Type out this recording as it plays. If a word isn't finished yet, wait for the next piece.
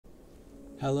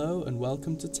Hello and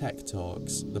welcome to Tech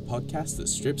Talks, the podcast that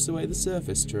strips away the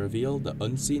surface to reveal the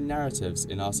unseen narratives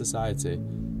in our society.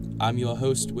 I'm your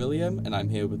host William and I'm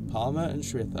here with Palmer and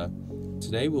Shritha.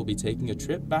 Today we'll be taking a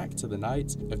trip back to the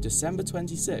night of December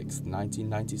 26,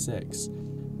 1996,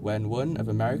 when one of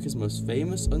America's most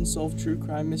famous unsolved true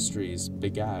crime mysteries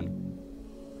began.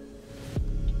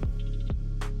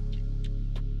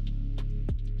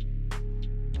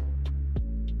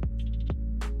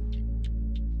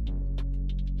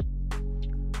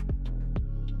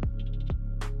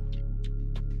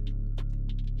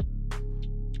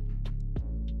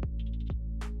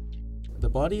 The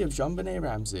body of JonBenet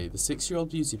Ramsey, the 6-year-old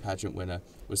beauty pageant winner,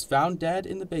 was found dead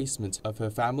in the basement of her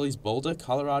family's Boulder,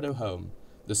 Colorado home.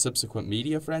 The subsequent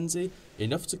media frenzy,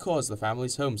 enough to cause the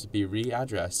family's home to be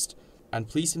readdressed, and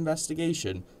police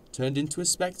investigation turned into a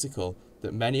spectacle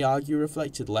that many argue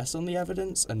reflected less on the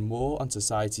evidence and more on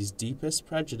society's deepest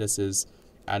prejudices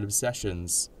and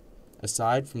obsessions.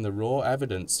 Aside from the raw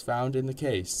evidence found in the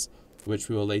case, which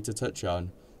we will later touch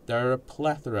on, there are a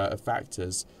plethora of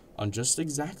factors on just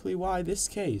exactly why this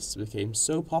case became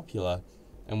so popular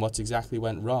and what exactly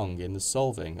went wrong in the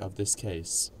solving of this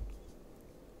case.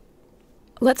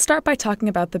 Let's start by talking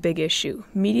about the big issue,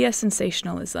 media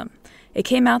sensationalism. It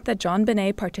came out that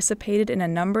JonBenet participated in a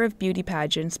number of beauty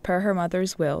pageants per her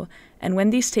mother's will, and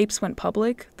when these tapes went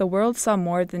public, the world saw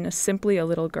more than simply a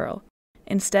little girl.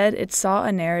 Instead, it saw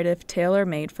a narrative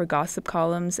tailor-made for gossip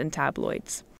columns and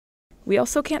tabloids. We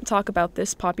also can't talk about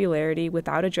this popularity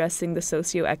without addressing the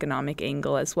socioeconomic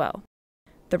angle as well.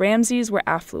 The Ramseys were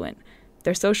affluent.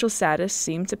 Their social status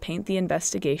seemed to paint the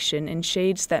investigation in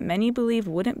shades that many believe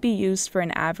wouldn't be used for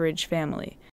an average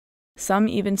family. Some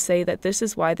even say that this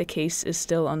is why the case is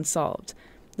still unsolved,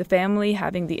 the family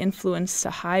having the influence to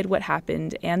hide what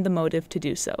happened and the motive to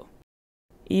do so.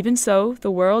 Even so, the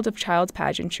world of child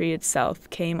pageantry itself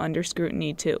came under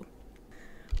scrutiny too.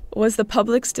 Was the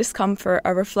public's discomfort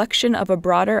a reflection of a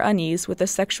broader unease with the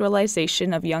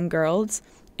sexualization of young girls?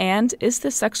 And is the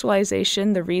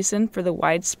sexualization the reason for the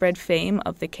widespread fame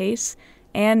of the case,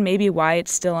 and maybe why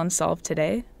it's still unsolved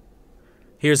today?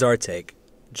 Here's our take.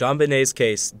 JonBenet's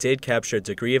case did capture a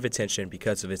degree of attention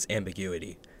because of its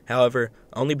ambiguity. However,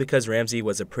 only because Ramsey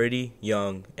was a pretty,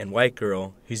 young, and white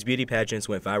girl whose beauty pageants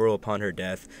went viral upon her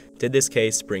death did this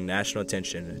case bring national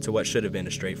attention to what should have been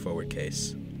a straightforward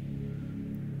case.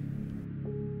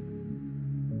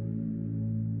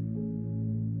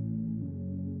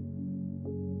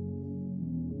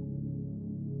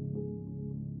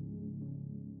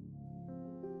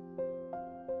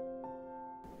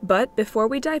 But before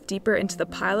we dive deeper into the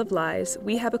pile of lies,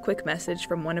 we have a quick message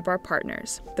from one of our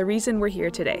partners, the reason we're here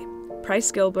today, Price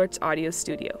Gilbert's Audio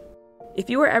Studio. If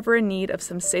you are ever in need of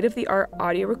some state-of-the-art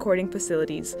audio recording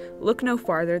facilities, look no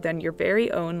farther than your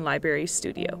very own library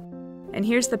studio. And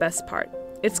here's the best part,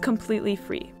 it's completely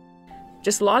free.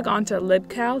 Just log on to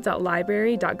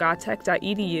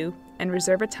libcal.library.gatech.edu and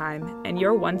reserve a time, and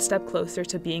you're one step closer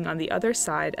to being on the other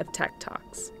side of Tech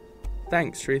Talks.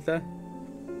 Thanks, Shritha.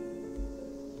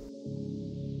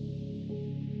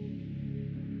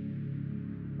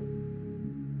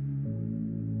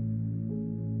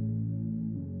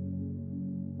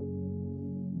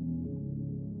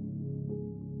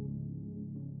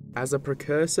 As a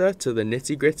precursor to the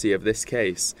nitty-gritty of this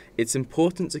case, it's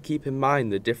important to keep in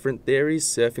mind the different theories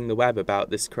surfing the web about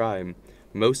this crime,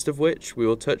 most of which we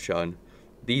will touch on.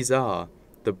 These are,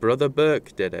 the brother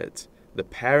Burke did it, the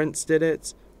parents did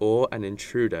it, or an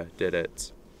intruder did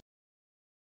it.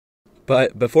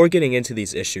 But before getting into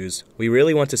these issues, we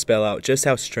really want to spell out just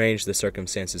how strange the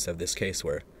circumstances of this case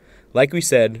were. Like we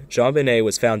said, JonBenet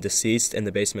was found deceased in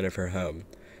the basement of her home.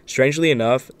 Strangely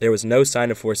enough, there was no sign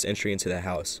of forced entry into the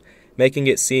house, making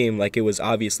it seem like it was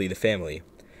obviously the family.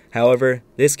 However,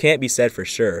 this can't be said for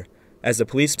sure, as the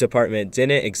police department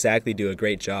didn't exactly do a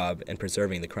great job in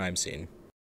preserving the crime scene.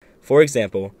 For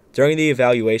example, during the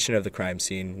evaluation of the crime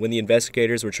scene, when the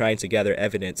investigators were trying to gather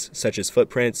evidence such as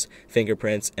footprints,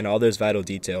 fingerprints, and all those vital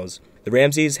details, the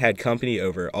Ramseys had company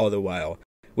over all the while,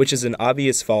 which is an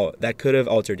obvious fault that could have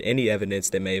altered any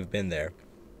evidence that may have been there.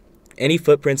 Any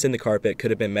footprints in the carpet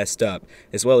could have been messed up,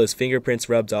 as well as fingerprints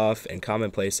rubbed off in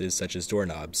common places such as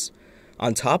doorknobs.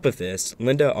 On top of this,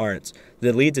 Linda Arndt,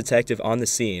 the lead detective on the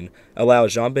scene, allowed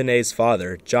JonBenet's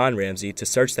father, John Ramsey, to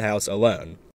search the house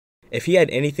alone. If he had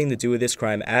anything to do with this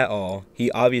crime at all,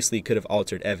 he obviously could have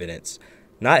altered evidence.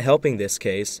 Not helping this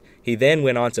case, he then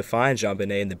went on to find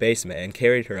JonBenet in the basement and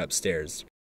carried her upstairs,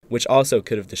 which also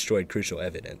could have destroyed crucial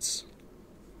evidence.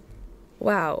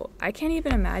 Wow, I can't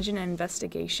even imagine an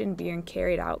investigation being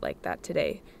carried out like that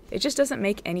today. It just doesn't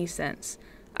make any sense.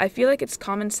 I feel like it's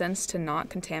common sense to not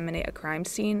contaminate a crime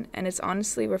scene, and it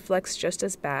honestly reflects just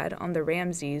as bad on the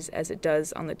Ramseys as it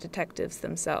does on the detectives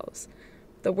themselves.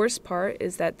 The worst part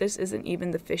is that this isn't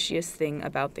even the fishiest thing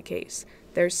about the case.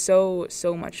 There's so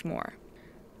much more.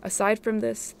 Aside from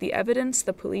this, the evidence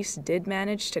the police did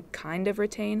manage to kind of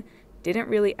retain didn't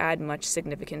really add much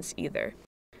significance either.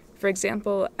 For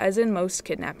example, as in most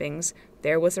kidnappings,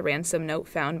 there was a ransom note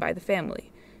found by the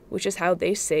family, which is how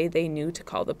they say they knew to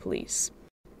call the police.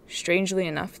 Strangely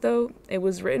enough, though, it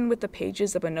was written with the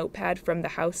pages of a notepad from the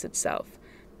house itself,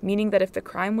 meaning that if the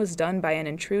crime was done by an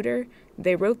intruder,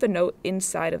 they wrote the note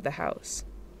inside of the house.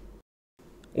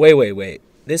 Wait.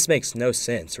 This makes no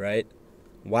sense, right?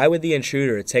 Why would the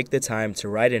intruder take the time to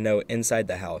write a note inside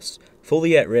the house,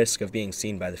 fully at risk of being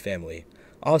seen by the family?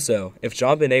 Also, if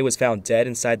JonBenet was found dead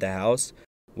inside the house,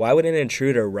 why would an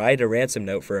intruder write a ransom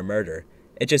note for a murder?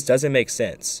 It just doesn't make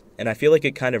sense, and I feel like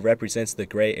it kind of represents the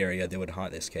gray area that would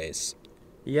haunt this case.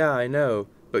 Yeah, I know,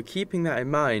 but keeping that in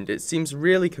mind, it seems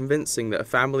really convincing that a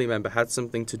family member had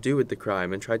something to do with the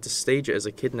crime and tried to stage it as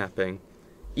a kidnapping.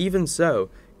 Even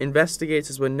so,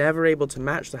 investigators were never able to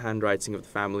match the handwriting of the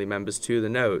family members to the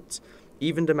note,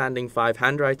 even demanding 5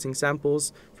 handwriting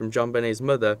samples from JonBenet's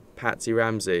mother, Patsy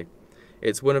Ramsey.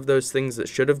 It's one of those things that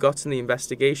should have gotten the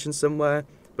investigation somewhere,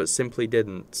 but simply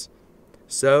didn't.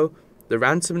 So, the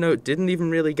ransom note didn't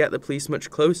even really get the police much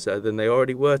closer than they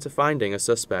already were to finding a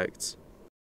suspect.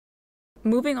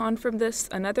 Moving on from this,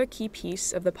 another key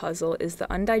piece of the puzzle is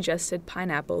the undigested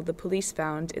pineapple the police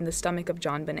found in the stomach of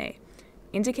JonBenet,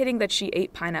 indicating that she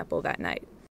ate pineapple that night.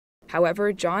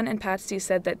 However, John and Patsy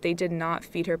said that they did not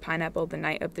feed her pineapple the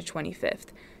night of the 25th,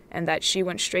 and that she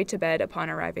went straight to bed upon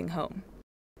arriving home.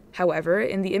 However,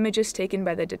 in the images taken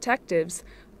by the detectives,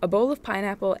 a bowl of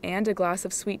pineapple and a glass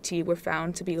of sweet tea were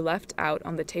found to be left out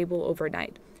on the table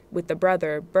overnight, with the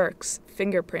brother, Burke's,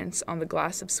 fingerprints on the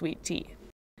glass of sweet tea.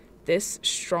 This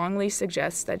strongly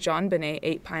suggests that JonBenet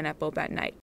ate pineapple that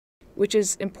night, which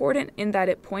is important in that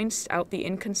it points out the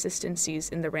inconsistencies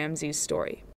in the Ramseys'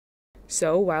 story.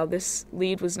 So, while this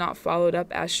lead was not followed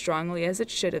up as strongly as it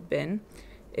should have been,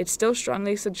 it still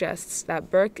strongly suggests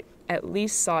that Burke at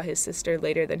least saw his sister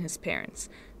later than his parents,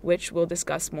 which we'll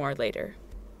discuss more later.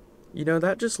 You know,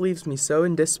 that just leaves me so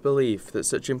in disbelief that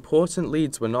such important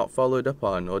leads were not followed up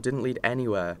on or didn't lead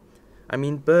anywhere. I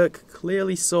mean, Burke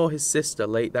clearly saw his sister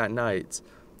late that night,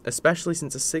 especially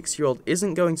since a 6-year-old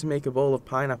isn't going to make a bowl of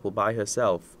pineapple by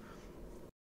herself.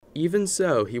 Even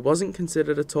so, he wasn't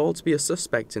considered at all to be a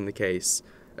suspect in the case,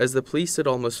 as the police had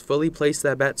almost fully placed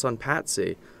their bets on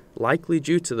Patsy, likely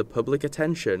due to the public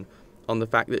attention on the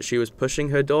fact that she was pushing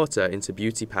her daughter into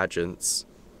beauty pageants.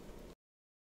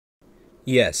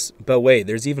 Yes, but wait,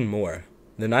 there's even more.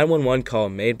 The 911 call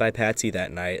made by Patsy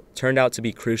that night turned out to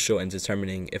be crucial in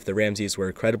determining if the Ramseys were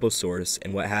a credible source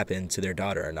in what happened to their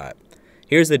daughter or not.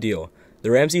 Here's the deal.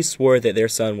 The Ramseys swore that their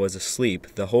son was asleep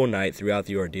the whole night throughout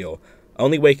the ordeal,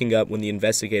 only waking up when the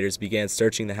investigators began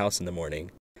searching the house in the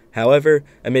morning. However,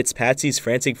 amidst Patsy's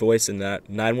frantic voice in that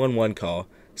 911 call,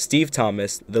 Steve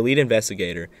Thomas, the lead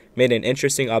investigator, made an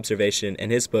interesting observation in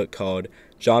his book called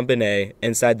JonBenet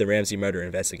Inside the Ramsey Murder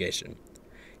Investigation.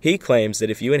 He claims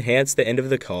that if you enhance the end of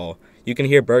the call, you can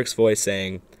hear Burke's voice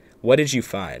saying, "What did you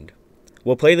find?"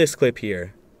 We'll play this clip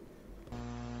here.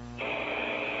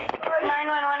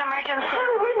 911 emergency.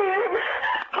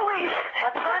 Police.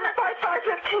 What's going on?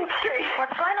 5515th Street.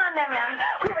 What's going on there, ma'am?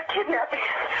 We have a kidnapping.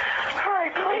 Hurry,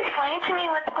 please. Explain to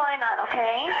me what's going on,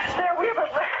 okay?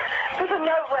 There's a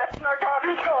note left and our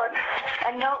daughter's gone.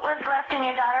 A note was left and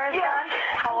your daughter is gone?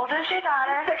 How old is your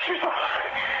daughter? 6 years old.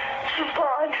 She's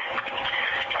gone.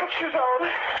 6 years old.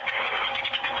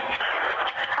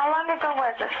 How long ago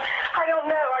was this? I don't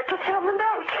know. I just found the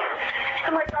note.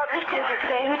 And my daughter's Does it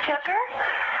say who took her?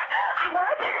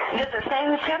 What? Does it say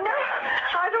who took her?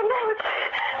 I don't know.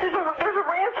 There's a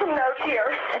ransom note here.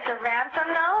 It's a ransom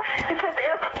note? It says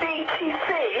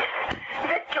SBTC.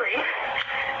 Victory.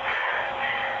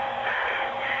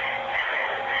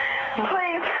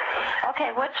 Please. Okay,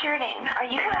 what's your name? Are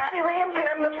you Patsy Ramsey.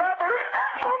 I'm the mother.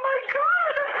 Oh my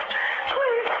God.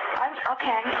 Please. I'm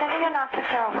sending an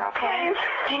officer over, okay? Please.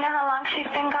 Do you know how long she's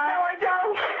been No, gone? I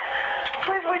don't.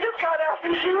 Please, we just got out.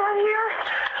 Is she right here?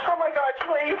 Oh my God,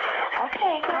 please.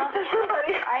 Okay, Please, there's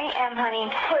somebody. I am,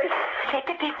 honey. Please. Take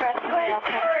a deep breath for me, Please,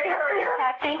 okay? hurry.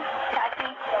 Patsy, Patsy,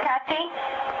 Patsy,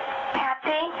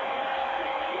 Patsy.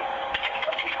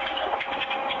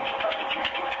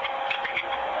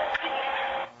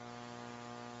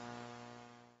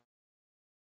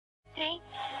 Patsy?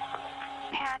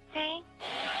 Patsy?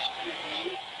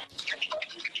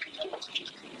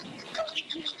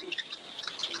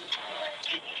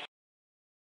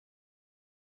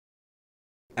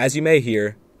 As you may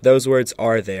hear, those words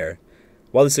are there.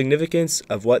 While the significance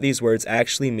of what these words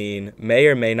actually mean may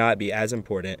or may not be as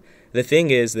important, the thing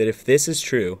is that if this is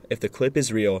true, if the clip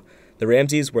is real, the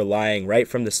Ramseys were lying right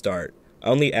from the start,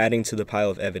 only adding to the pile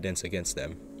of evidence against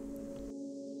them.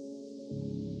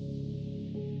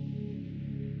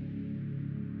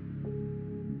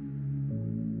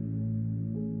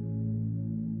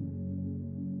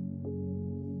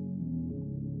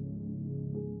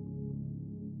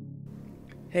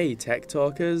 Hey Tech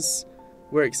Talkers!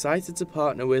 We're excited to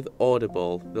partner with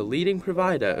Audible, the leading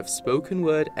provider of spoken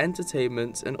word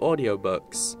entertainment and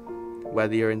audiobooks.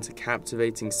 Whether you're into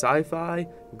captivating sci-fi,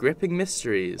 gripping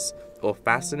mysteries, or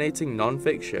fascinating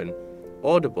non-fiction,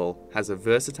 Audible has a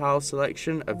versatile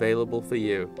selection available for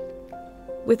you.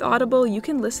 With Audible, you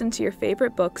can listen to your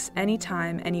favorite books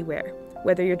anytime, anywhere,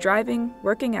 whether you're driving,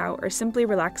 working out, or simply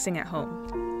relaxing at home.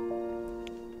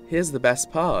 Here's the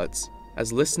best part.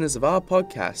 As listeners of our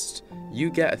podcast, you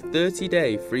get a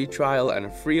 30-day free trial and a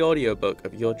free audiobook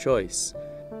of your choice.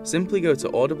 Simply go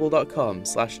to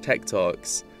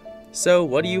audible.com/techtalks. So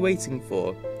what are you waiting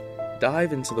for?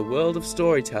 Dive into the world of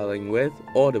storytelling with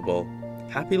Audible.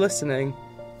 Happy listening!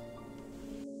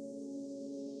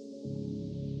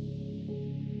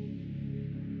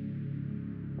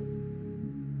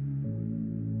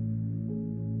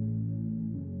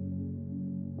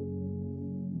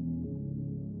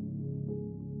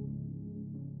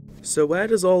 So where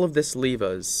does all of this leave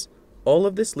us? All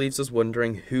of this leaves us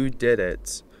wondering who did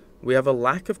it. We have a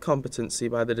lack of competency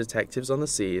by the detectives on the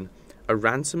scene, a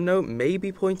ransom note may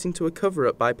be pointing to a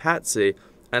cover-up by Patsy,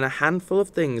 and a handful of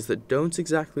things that don't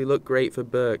exactly look great for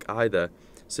Burke either,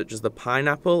 such as the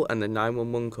pineapple and the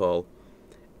 911 call.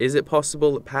 Is it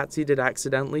possible that Patsy did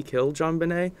accidentally kill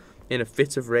JonBenet in a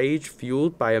fit of rage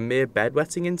fueled by a mere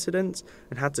bedwetting incident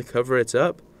and had to cover it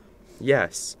up?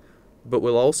 Yes. But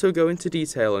we'll also go into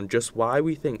detail on just why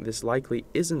we think this likely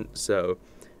isn't so,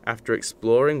 after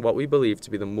exploring what we believe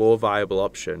to be the more viable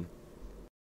option.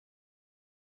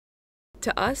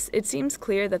 To us, it seems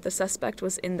clear that the suspect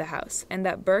was in the house, and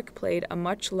that Burke played a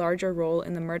much larger role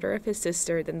in the murder of his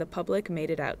sister than the public made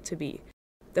it out to be.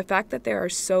 The fact that there are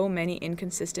so many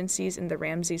inconsistencies in the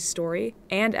Ramseys' story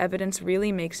and evidence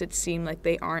really makes it seem like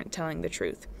they aren't telling the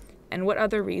truth. And what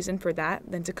other reason for that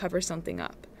than to cover something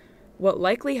up? What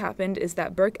likely happened is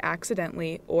that Burke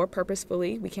accidentally, or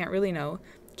purposefully, we can't really know,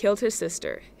 killed his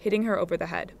sister, hitting her over the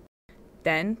head.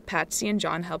 Then, Patsy and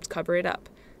John helped cover it up,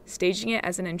 staging it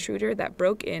as an intruder that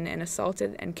broke in and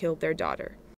assaulted and killed their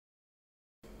daughter.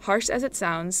 Harsh as it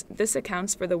sounds, this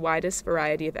accounts for the widest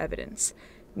variety of evidence,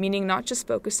 meaning not just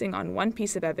focusing on one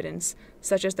piece of evidence,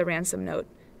 such as the ransom note,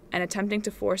 and attempting to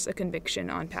force a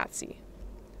conviction on Patsy.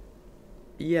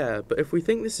 Yeah, but if we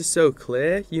think this is so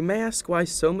clear, you may ask why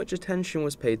so much attention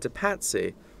was paid to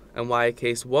Patsy, and why a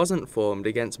case wasn't formed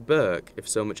against Burke if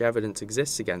so much evidence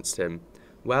exists against him.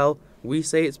 Well, we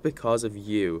say it's because of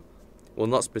you. Well,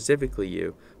 not specifically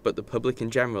you, but the public in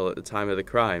general at the time of the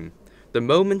crime. The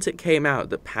moment it came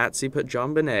out that Patsy put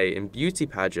JonBenet in beauty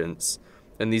pageants,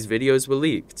 and these videos were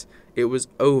leaked, it was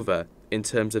over in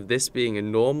terms of this being a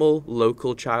normal,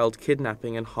 local child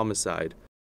kidnapping and homicide.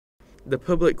 The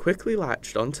public quickly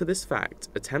latched onto this fact,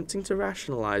 attempting to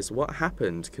rationalize what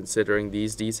happened considering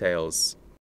these details.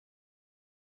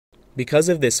 Because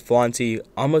of this flaunty,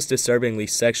 almost disturbingly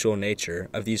sexual nature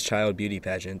of these child beauty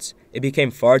pageants, it became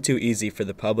far too easy for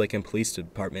the public and police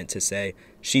department to say,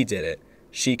 she did it,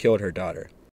 she killed her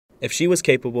daughter. If she was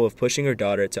capable of pushing her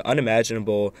daughter to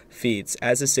unimaginable feats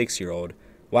as a 6-year-old,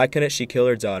 why couldn't she kill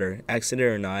her daughter, accident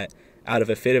or not, out of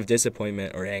a fit of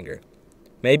disappointment or anger?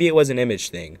 Maybe it was an image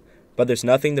thing, but there's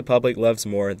nothing the public loves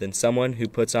more than someone who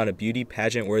puts on a beauty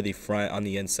pageant-worthy front on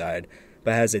the inside,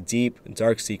 but has a deep,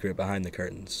 dark secret behind the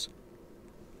curtains.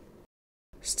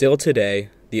 Still today,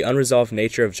 the unresolved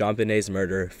nature of JonBenet's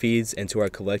murder feeds into our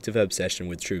collective obsession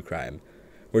with true crime.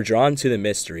 We're drawn to the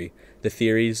mystery, the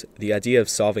theories, the idea of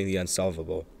solving the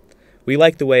unsolvable. We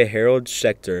like the way Harold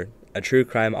Schechter, a true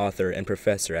crime author and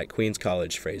professor at Queens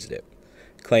College, phrased it,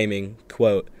 claiming,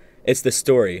 quote, "It's the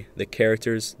story, the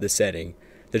characters, the setting.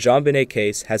 The JonBenet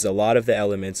case has a lot of the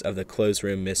elements of the closed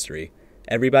room mystery.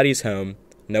 Everybody's home,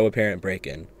 no apparent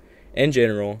break-in. In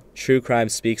general, true crime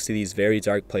speaks to these very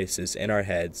dark places in our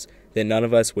heads that none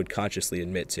of us would consciously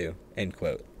admit to." End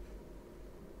quote.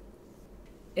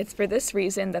 It's for this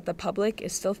reason that the public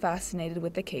is still fascinated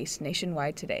with the case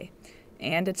nationwide today.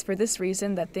 And it's for this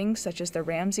reason that things such as the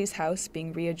Ramseys' house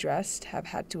being readdressed have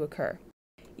had to occur.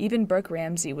 Even Burke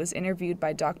Ramsey was interviewed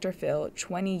by Dr. Phil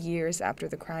 20 years after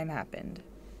the crime happened.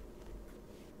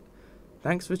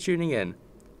 Thanks for tuning in.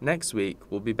 Next week,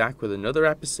 we'll be back with another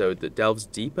episode that delves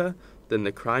deeper than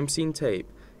the crime scene tape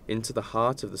into the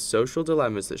heart of the social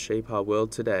dilemmas that shape our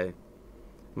world today.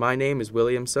 My name is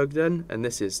William Sugden, and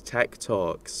this is Tech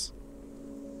Talks.